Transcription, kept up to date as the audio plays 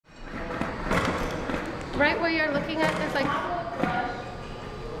right where you're looking at, there's like,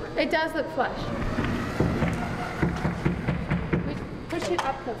 it does look flush. We push it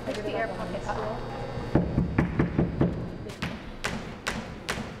up, push the air pocket up.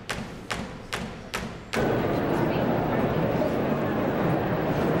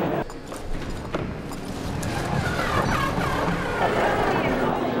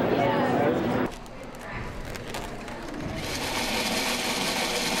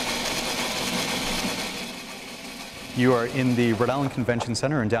 You are in the Rhode Island Convention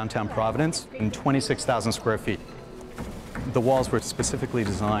Center in downtown Providence, in 26,000 square feet. The walls were specifically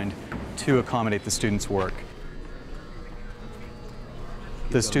designed to accommodate the students' work.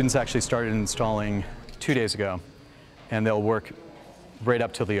 The students actually started installing 2 days ago, and they'll work right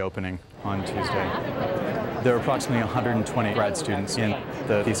up till the opening on Tuesday. There are approximately 120 grad students in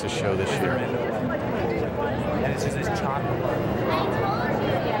the Thesis show this year. And it's just this chocolate.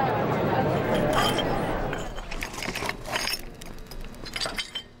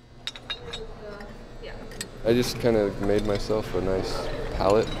 I just kind of made myself a nice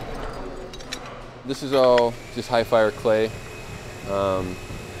palette. This is all just high fire clay,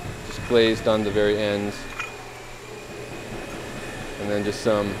 just glazed on the very ends, and then just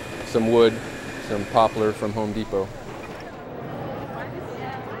some wood, some poplar from Home Depot.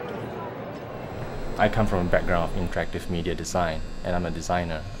 I come from a background of interactive media design, and I'm a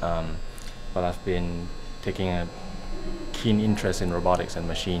designer, but I've been taking a keen interest in robotics and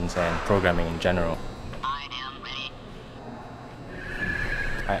machines and programming in general.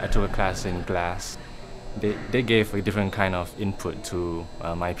 I took a class in glass. They gave a different kind of input to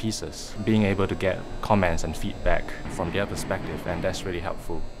my pieces, being able to get comments and feedback from their perspective, and that's really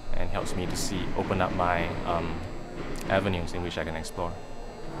helpful and helps me to open up my avenues in which I can explore.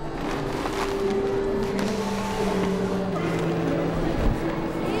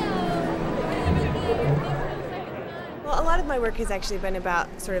 Well, a lot of my work has actually been about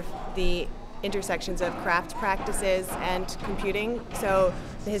sort of the intersections of craft practices and computing. So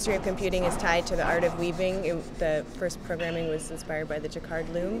the history of computing is tied to the art of weaving. The first programming was inspired by the Jacquard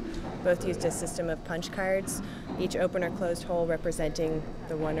loom. Both used a system of punch cards, each open or closed hole representing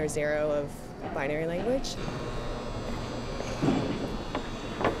the 1 or 0 of binary language.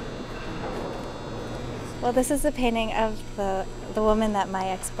 Well, this is a painting of the woman that my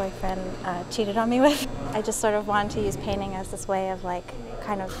ex-boyfriend cheated on me with. I just sort of wanted to use painting as this way of like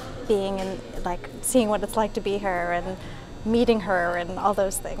kind of being and like seeing what it's like to be her and meeting her and all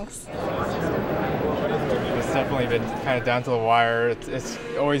those things. It's definitely been kind of down to the wire. It's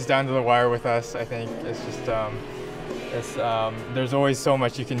always down to the wire with us, I think. It's just, there's always so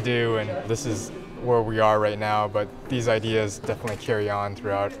much you can do, and this is where we are right now, but these ideas definitely carry on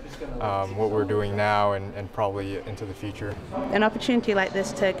throughout what we're doing now and probably into the future. An opportunity like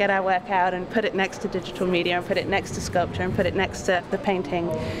this to get our work out and put it next to digital media and put it next to sculpture and put it next to the painting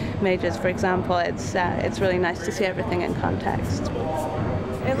majors, for example, it's really nice to see everything in context.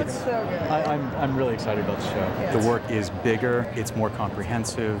 It looks so good. I'm really excited about the show. Yeah. The work is bigger, it's more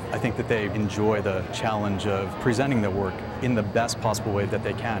comprehensive. I think that they enjoy the challenge of presenting the work in the best possible way that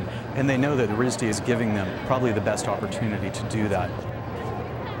they can. And they know that RISD is giving them probably the best opportunity to do that.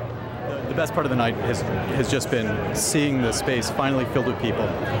 The best part of the night has just been seeing the space finally filled with people,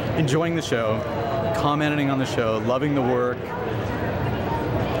 enjoying the show, commenting on the show, loving the work.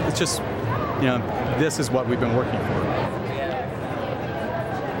 It's just, you know, this is what we've been working for.